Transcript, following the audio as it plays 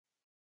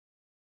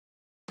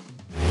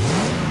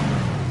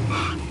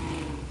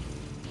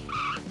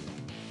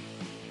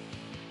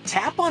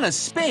Tap on a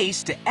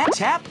space to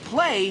tap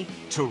play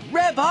to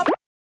rev up.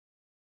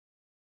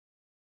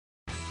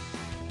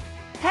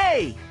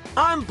 Hey,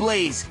 I'm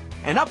Blaze,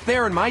 and up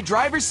there in my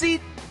driver's seat,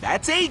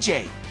 that's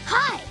AJ.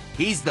 Hi!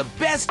 He's the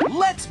best.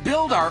 Let's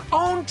build our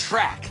own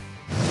track.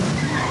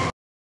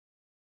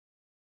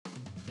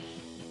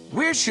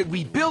 Where should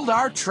we build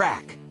our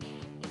track?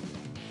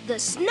 The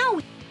snow.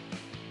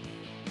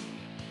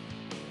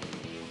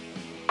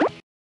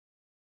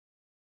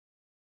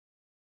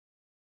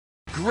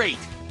 Great!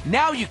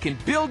 Now you can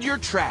build your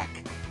track.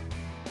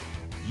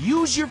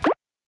 Use your...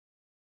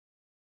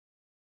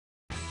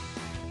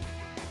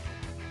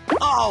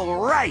 All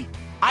right!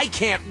 I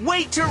can't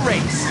wait to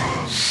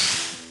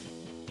race!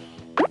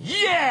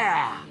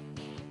 Yeah!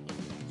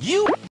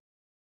 You...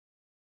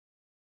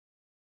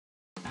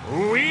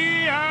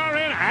 We are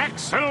in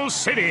Axle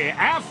City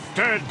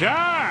after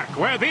dark,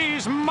 where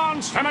these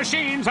monster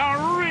machines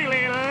are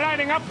really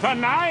lighting up the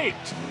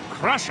night.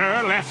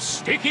 Crusher left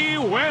sticky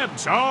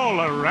webs all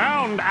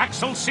around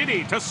Axle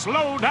City to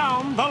slow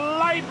down the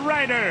light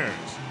riders.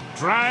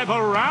 Drive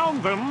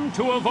around them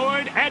to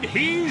avoid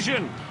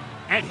adhesion.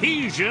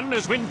 Adhesion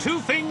is when two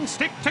things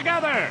stick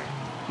together.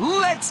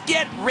 Let's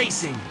get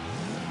racing!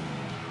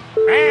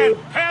 And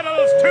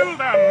pedals to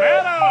the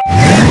metal!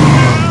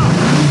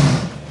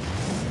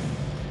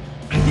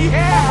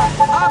 Yeah!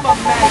 I'm a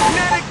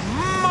magnetic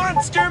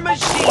monster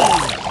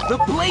machine! The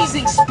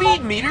blazing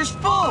speed meter's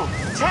full!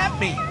 Tap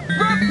me!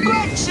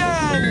 Reflection!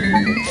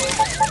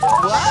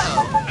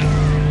 Whoa!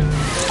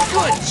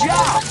 Good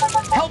job!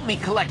 Help me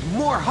collect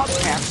more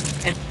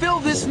hubcaps and fill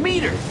this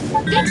meter!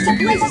 Thanks to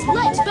Blaze's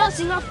legs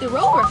bouncing off the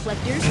road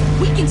reflectors,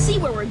 we can see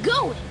where we're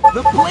going.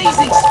 The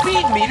blazing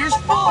speed meter's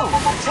full!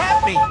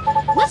 Tap me!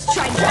 Let's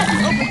try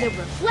driving over the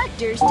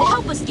reflectors to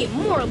help us get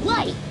more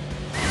light.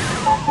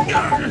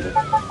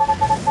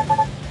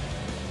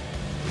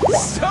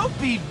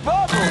 Soapy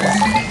bubbles!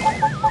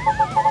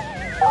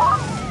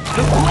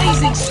 The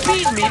blazing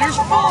speed meter's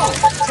full!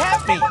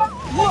 Tap me!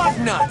 Lug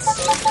nuts!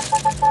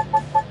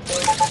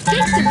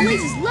 Thanks to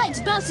Blaze's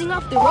legs bouncing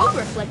off the road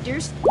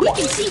reflectors, we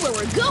can see where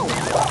we're going.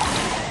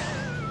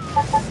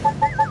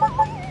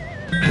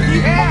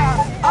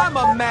 Yeah! I'm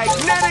a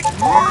magnetic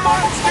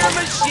monster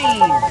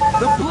machine!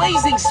 The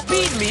blazing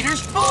speed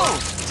meter's full!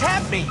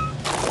 Tap me!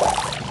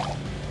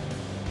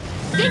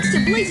 Thanks to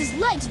Blaze's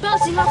legs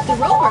bouncing off the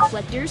road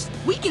reflectors,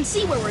 we can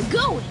see where we're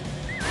going.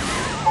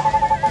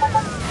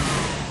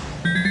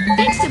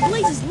 Thanks to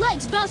Blaze's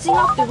legs bouncing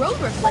off the road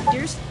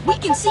reflectors, we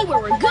can see where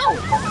we're going.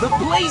 The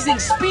blazing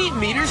speed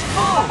meter's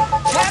full!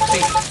 Tap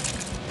me!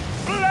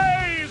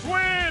 Blaze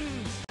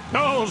wins!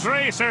 Those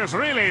racers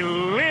really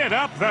lit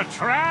up the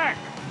track.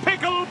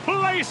 Pickle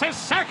places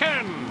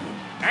second.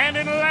 And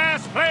in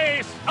last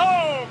place,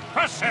 oh,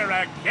 Crusher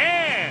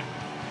again.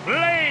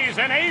 Blaze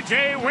and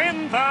AJ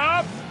win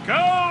the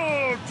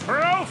gold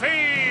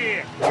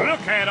trophy!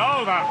 Look at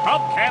all the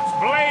hubcaps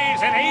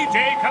Blaze and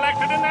AJ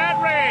collected in that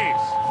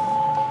race!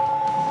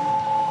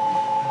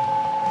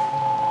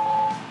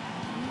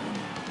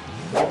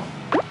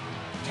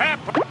 Tap!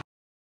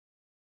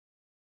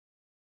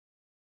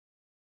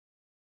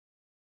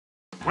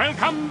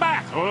 Welcome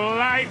back,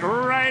 Light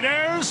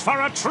Riders,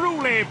 for a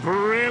truly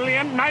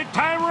brilliant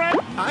nighttime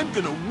race! I'm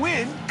gonna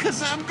win,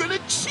 'cause I'm gonna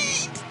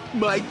cheat!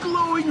 My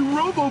glowing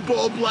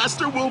robo-ball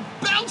blaster will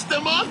bounce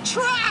them off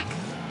track!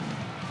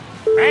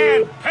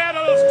 And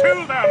pedals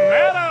to the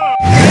metal!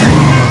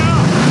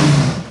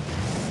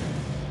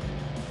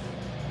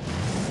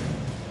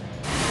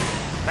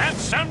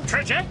 That's some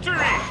trajectory!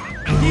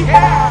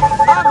 Yeah!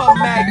 I'm a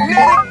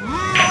magnetic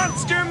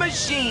monster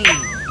machine!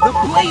 The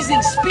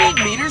blazing speed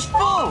meter's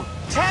full!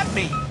 Tap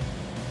me!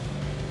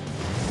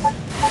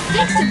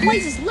 Thanks to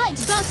Blaze's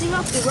legs bouncing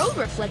off the road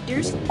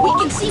reflectors, we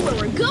can see where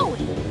we're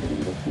going.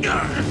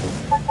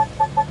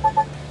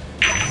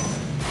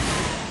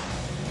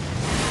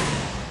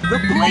 The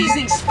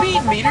blazing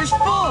speed meter's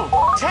full!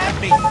 Tap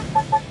me!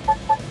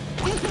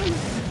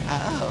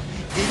 Oh,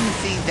 didn't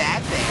see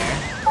that there.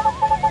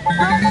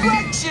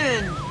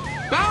 Reflection!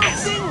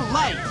 Bouncing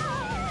light!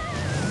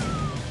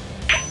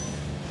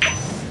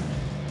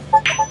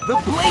 The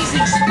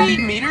blazing speed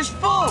meter's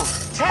full!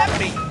 Tap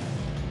me!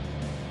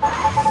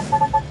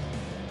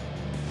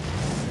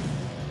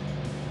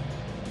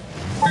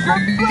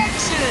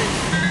 Reflection!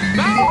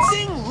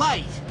 Bouncing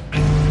light!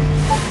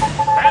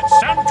 That's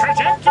some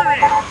trajectory!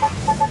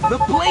 The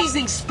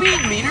blazing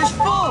speed meter's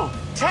full!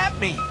 Tap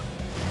me!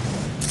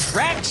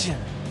 Traction!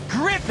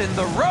 Grip in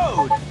the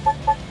road!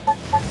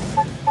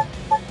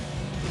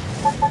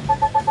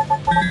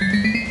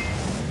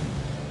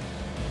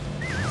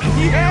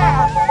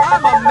 Yeah!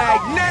 I'm a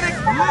magnetic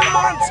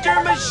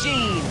monster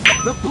machine!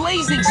 The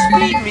blazing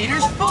speed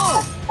meter's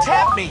full!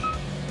 Tap me!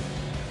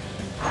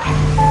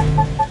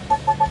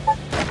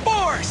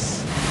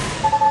 Force!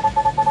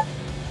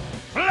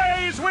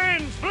 Blaze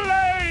wins!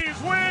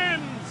 Blaze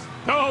wins!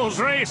 Those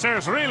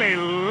racers really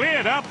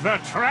lit up the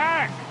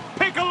track.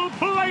 Pickle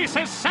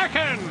places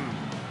second.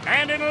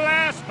 And in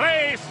last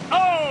place,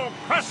 oh,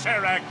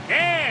 Crusher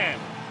again.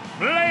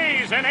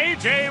 Blaze and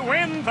AJ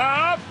win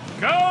the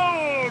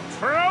gold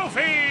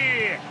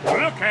trophy!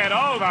 Look at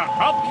all the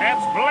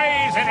hubcaps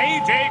Blaze and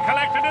AJ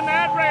collected in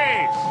that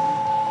race!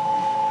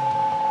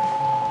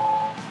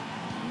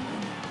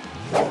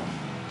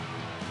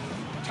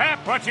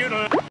 Tap what you'd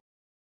like.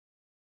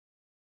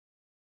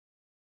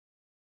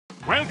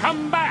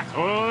 Welcome back,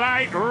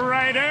 Light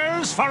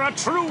Riders, for a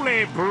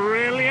truly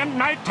brilliant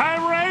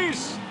nighttime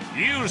race.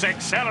 Use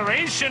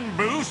acceleration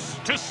boosts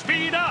to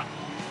speed up.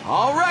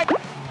 All right.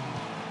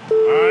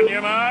 On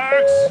your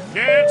marks,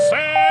 get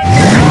set,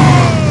 go!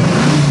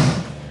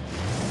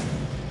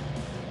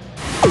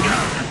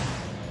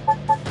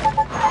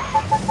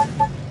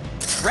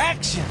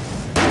 Traction.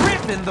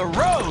 Ripping the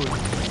road.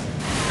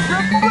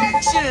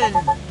 Reflection.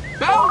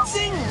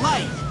 Bouncing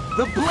light.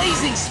 The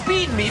blazing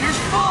speed meter's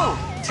full.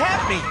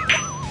 Tap me.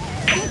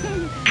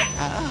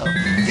 Oh,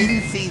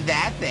 didn't see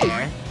that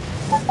there.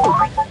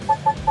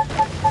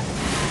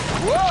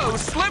 Whoa,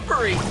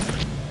 slippery.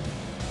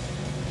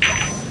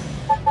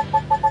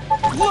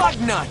 Lug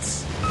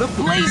nuts. The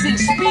blazing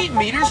speed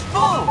meter's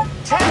full.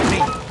 Tap me.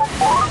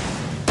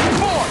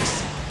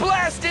 Force.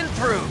 Blasting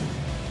through.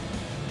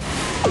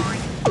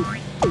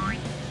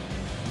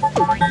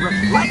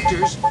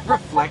 Reflectors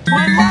reflect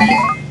my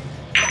light.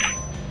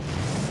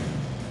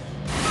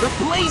 The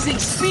blazing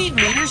speed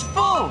meter's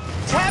full.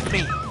 Tap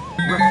me.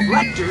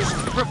 Reflectors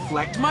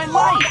reflect my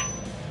light.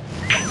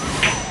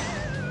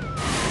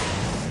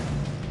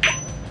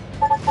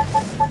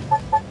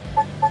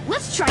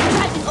 Let's try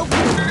driving over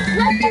the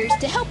reflectors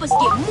to help us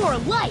get more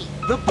light.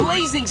 The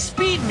blazing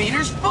speed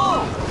meter's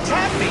full.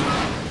 Tap me.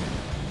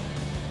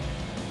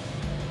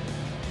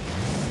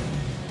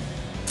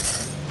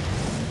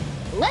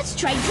 Let's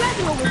try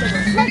driving over the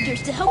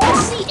reflectors to help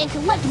us see and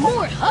collect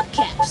more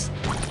hubcaps.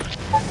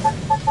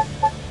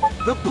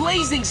 The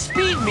blazing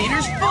speed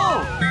meter's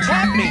full.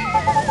 Tap me.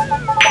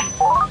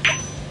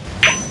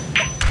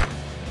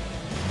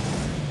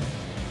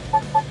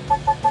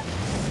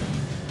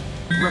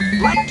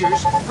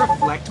 Reflectors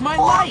reflect my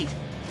light.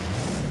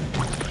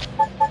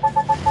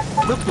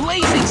 The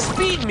blazing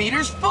speed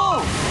meter's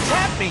full.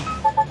 Tap me.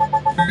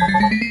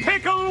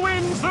 Pickle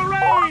wins the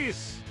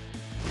race!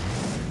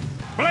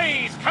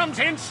 Blaze comes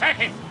in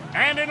second,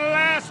 and in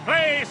last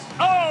place,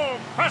 oh,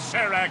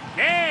 Crusher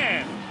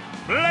again!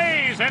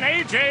 Blaze and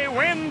AJ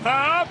win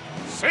the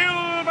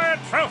silver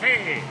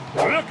trophy!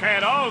 Look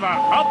at all the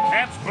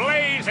hubcaps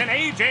Blaze and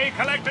AJ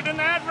collected in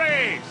that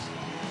race!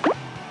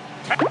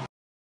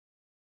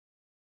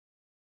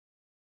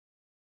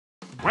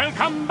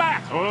 Welcome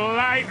back,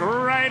 Light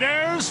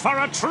Riders, for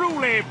a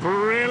truly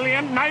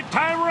brilliant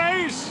nighttime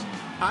race!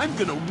 I'm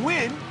gonna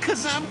win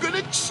because I'm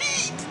gonna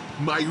cheat.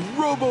 My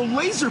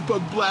robo-laser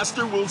bug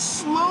blaster will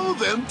slow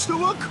them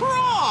to a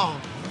crawl.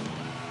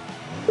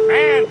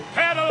 And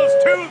pedals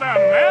to the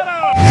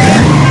metal!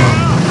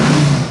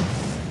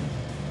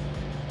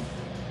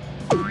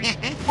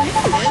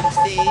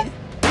 Oopsie.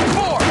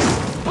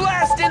 Force.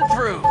 Blasting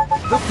through.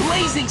 The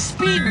blazing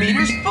speed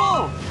meter's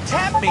full.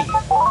 Tap me.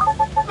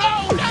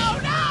 No, no,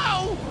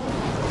 no!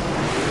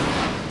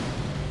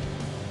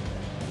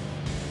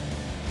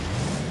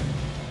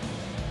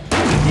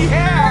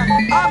 Yeah,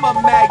 I'm a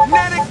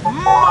magnetic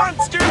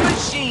monster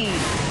machine.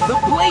 The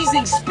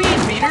blazing speed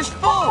meter's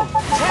full.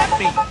 Tap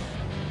me.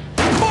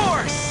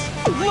 Force.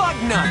 Lug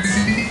nuts.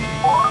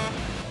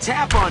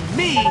 Tap on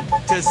me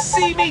to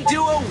see me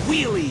do a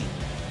wheelie.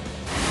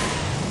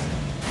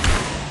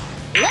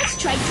 Let's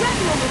try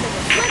driving over the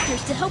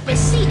reflectors to help us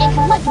see and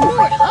collect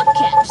more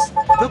hubcaps.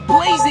 The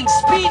blazing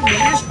speed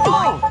meter's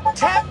full.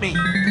 Tap me.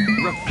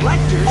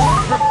 Reflectors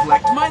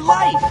reflect my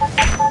light.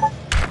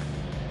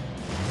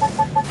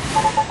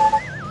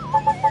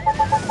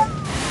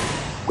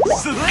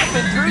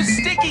 Slipping through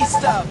sticky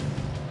stuff.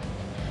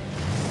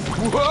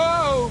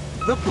 Whoa!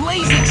 The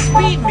blazing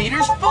speed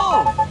meter's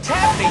full.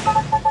 Tap me.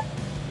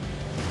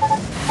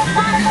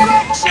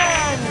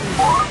 Reflection!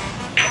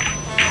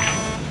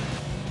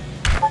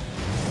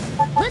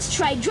 Let's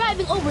try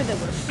driving over the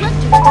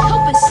reflectors to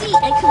help us see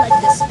and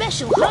collect the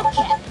special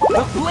hubcap.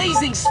 The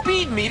blazing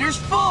speed meter's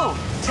full.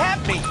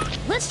 Tap me.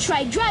 Let's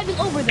try driving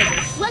over the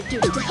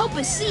reflectors to help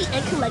us see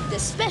and collect the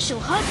special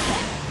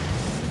hubcap.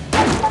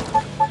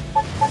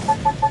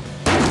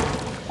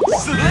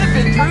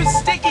 Slipping through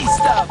sticky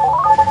stuff.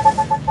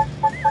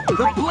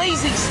 The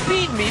blazing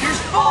speed meter's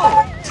full.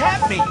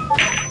 Tap me.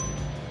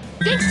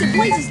 Thanks to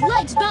Blaze's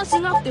legs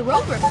bouncing off the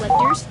road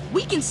reflectors,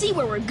 we can see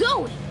where we're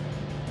going.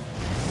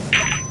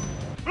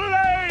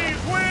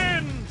 Blaze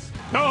wins!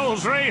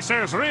 Those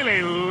racers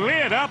really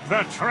lit up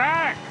the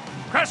track.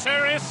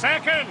 Crusher is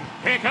second.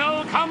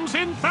 Pickle comes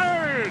in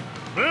third.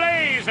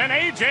 Blaze and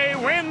AJ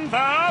win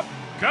the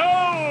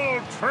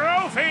gold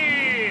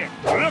trophy.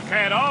 Look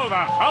at all the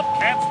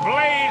hubcaps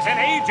Blaze and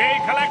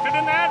AJ collected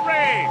in that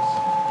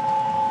race.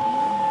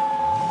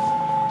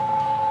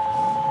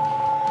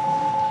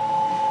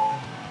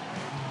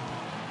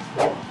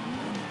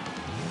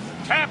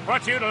 Tap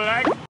what you'd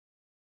like.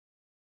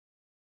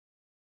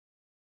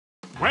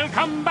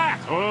 Welcome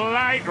back,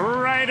 Light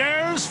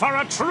Riders, for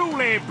a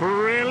truly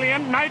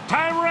brilliant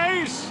nighttime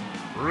race.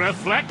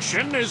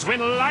 Reflection is when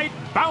light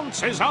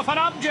bounces off an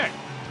object.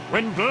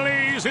 When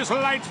Blaze's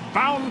lights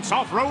bounce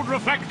off road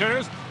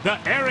reflectors, the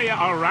area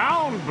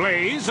around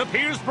Blaze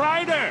appears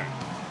brighter.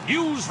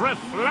 Use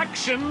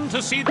reflection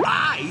to see...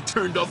 I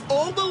turned off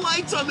all the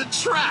lights on the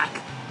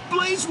track.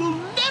 Blaze will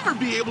never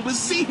be able to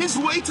see his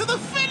way to the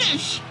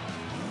finish.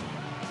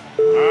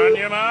 On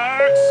your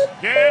marks,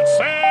 get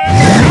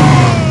set,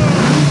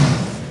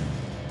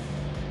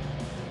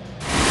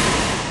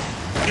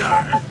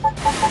 go!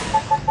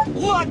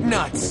 Lug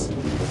nuts!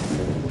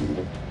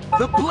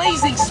 The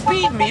blazing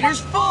speed meter's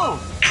full!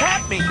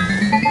 Tap me!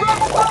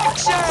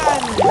 Reflection!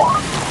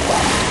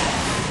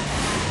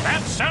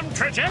 That's some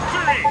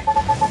trajectory!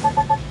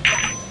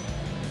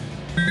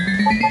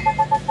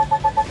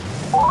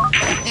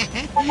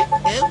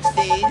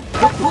 Oopsies.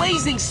 The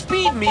blazing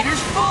speed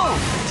meter's full!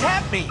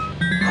 Tap me!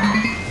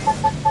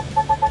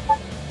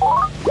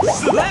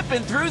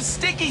 Slipping through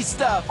sticky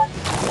stuff!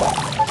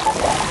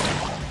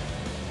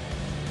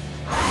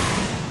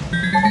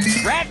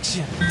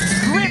 Traction!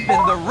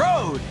 Gripping the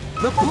road!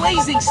 The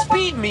blazing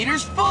speed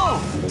meter's full!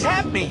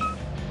 Tap me!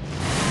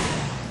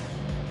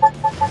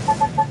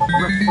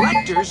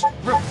 Reflectors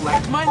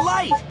reflect my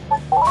light!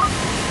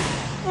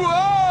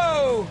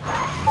 Whoa!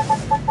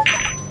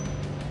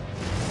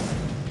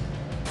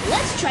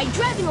 Let's try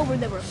driving over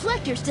the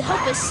reflectors to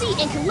help us see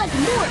and collect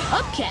more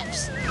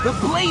hubcaps. The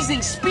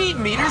blazing speed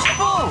meter's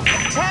full!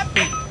 Tap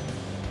me!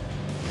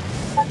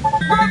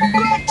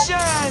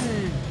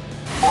 Reflection!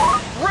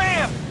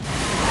 Ramp!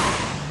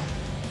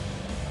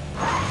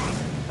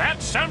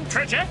 That's some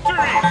trajectory!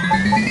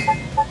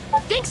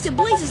 Thanks to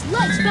Blaze's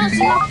lights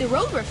bouncing off the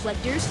road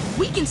reflectors,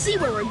 we can see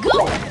where we're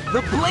going.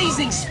 The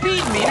blazing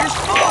speed meter's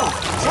full!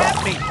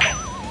 Tap me!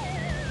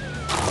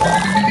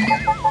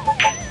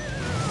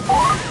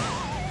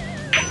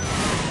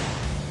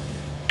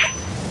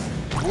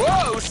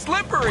 Whoa,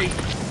 slippery!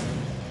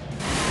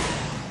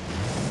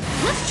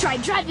 Let's try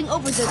driving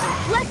over the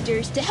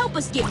reflectors to help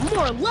us get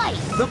more light.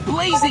 The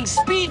blazing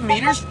speed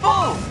meter's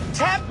full!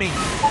 Tap me!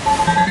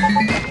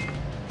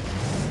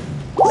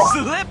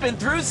 Slipping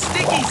through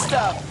sticky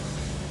stuff!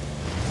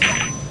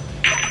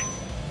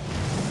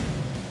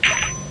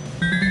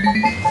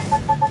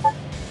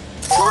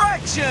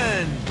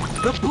 Traction!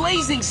 The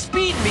blazing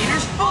speed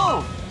meter's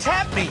full!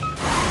 Tap me!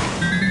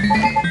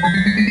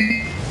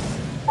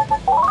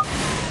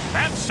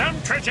 That's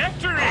some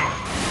trajectory!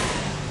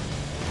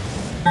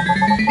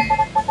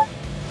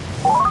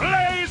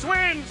 Blaze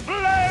wins!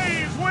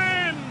 Blaze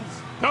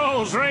wins!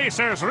 Those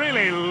racers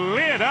really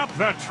lit up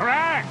the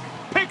track!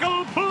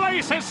 Pickle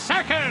places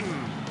second!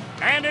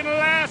 And in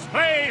last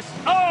place,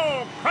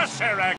 oh, Crusher